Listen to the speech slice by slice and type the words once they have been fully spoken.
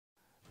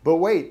But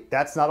wait,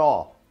 that's not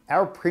all.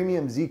 Our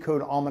premium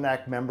ZCode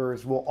Almanach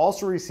members will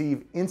also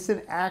receive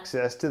instant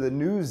access to the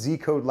new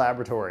ZCode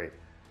laboratory.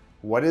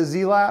 What is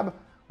Zlab?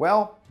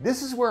 Well,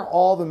 this is where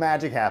all the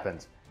magic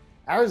happens.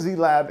 Our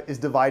Zlab is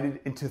divided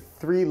into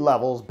 3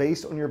 levels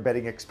based on your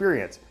betting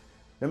experience.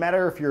 No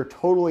matter if you're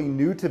totally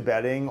new to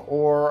betting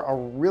or a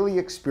really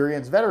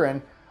experienced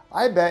veteran,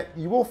 I bet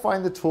you will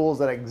find the tools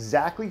that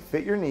exactly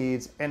fit your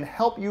needs and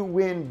help you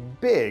win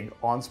big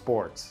on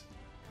sports.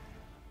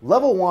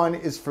 Level 1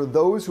 is for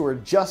those who are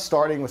just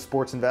starting with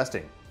sports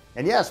investing.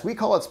 And yes, we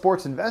call it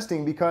sports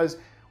investing because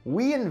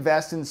we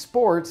invest in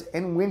sports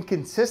and win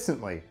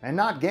consistently and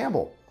not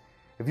gamble.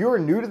 If you are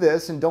new to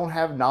this and don't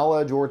have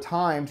knowledge or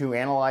time to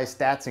analyze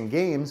stats and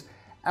games,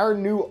 our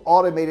new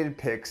automated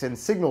picks and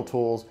signal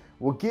tools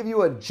will give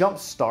you a jump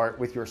start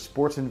with your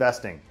sports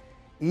investing.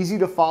 Easy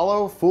to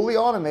follow, fully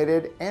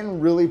automated,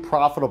 and really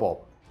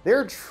profitable.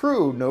 They're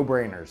true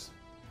no-brainers.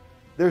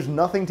 There's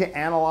nothing to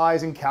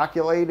analyze and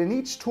calculate, and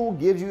each tool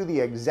gives you the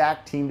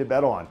exact team to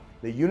bet on,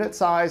 the unit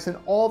size, and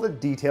all the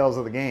details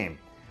of the game.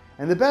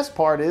 And the best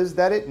part is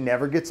that it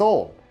never gets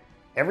old.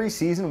 Every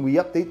season we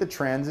update the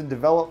trends and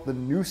develop the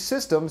new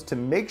systems to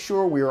make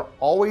sure we are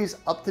always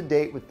up to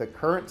date with the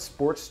current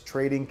sports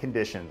trading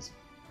conditions.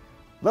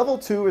 Level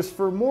 2 is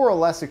for more or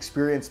less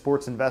experienced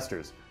sports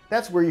investors.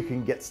 That's where you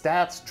can get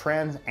stats,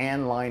 trends,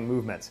 and line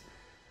movements.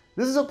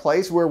 This is a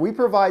place where we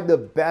provide the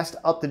best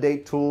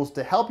up-to-date tools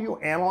to help you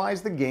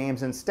analyze the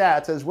games and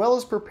stats as well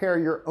as prepare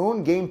your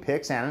own game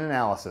picks and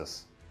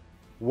analysis.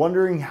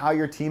 Wondering how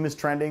your team is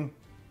trending?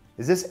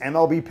 Is this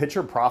MLB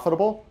pitcher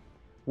profitable?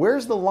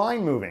 Where's the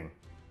line moving?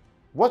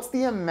 What's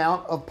the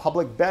amount of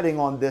public betting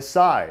on this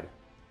side?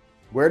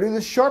 Where do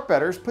the sharp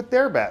bettors put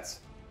their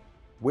bets?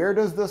 Where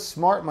does the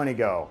smart money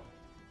go?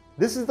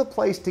 This is the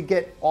place to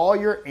get all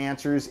your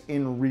answers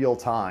in real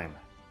time.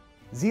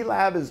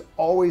 Zlab is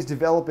always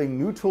developing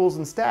new tools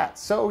and stats,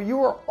 so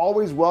you are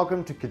always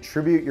welcome to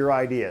contribute your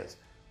ideas.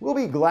 We'll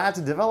be glad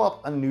to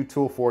develop a new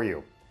tool for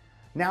you.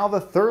 Now,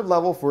 the third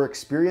level for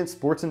experienced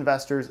sports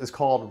investors is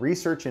called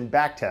Research and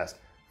Backtest.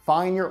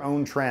 Find your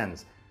own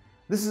trends.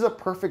 This is a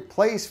perfect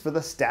place for the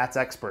stats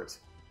experts.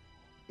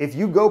 If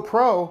you go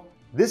pro,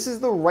 this is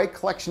the right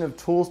collection of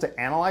tools to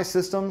analyze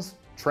systems,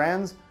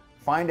 trends,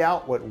 find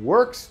out what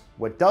works,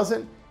 what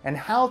doesn't, and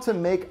how to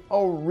make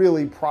a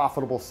really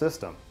profitable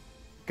system.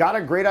 Got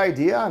a great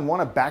idea and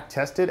want to back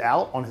test it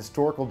out on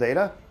historical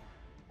data?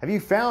 Have you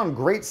found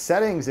great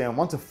settings and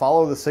want to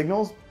follow the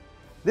signals?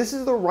 This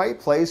is the right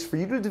place for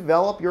you to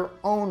develop your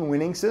own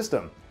winning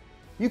system.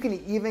 You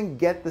can even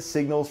get the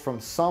signals from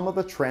some of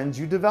the trends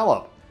you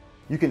develop.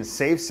 You can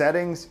save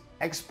settings,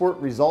 export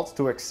results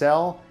to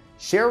Excel,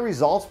 share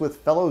results with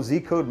fellow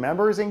ZCode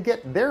members, and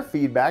get their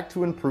feedback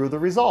to improve the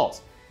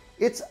results.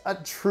 It's a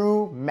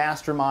true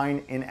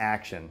mastermind in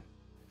action.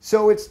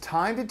 So it's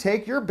time to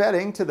take your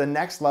betting to the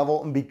next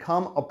level and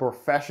become a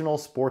professional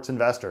sports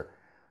investor.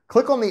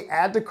 Click on the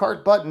Add to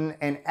Cart button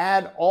and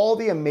add all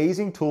the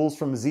amazing tools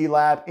from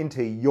Zlab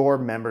into your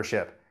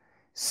membership.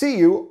 See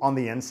you on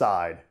the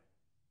inside.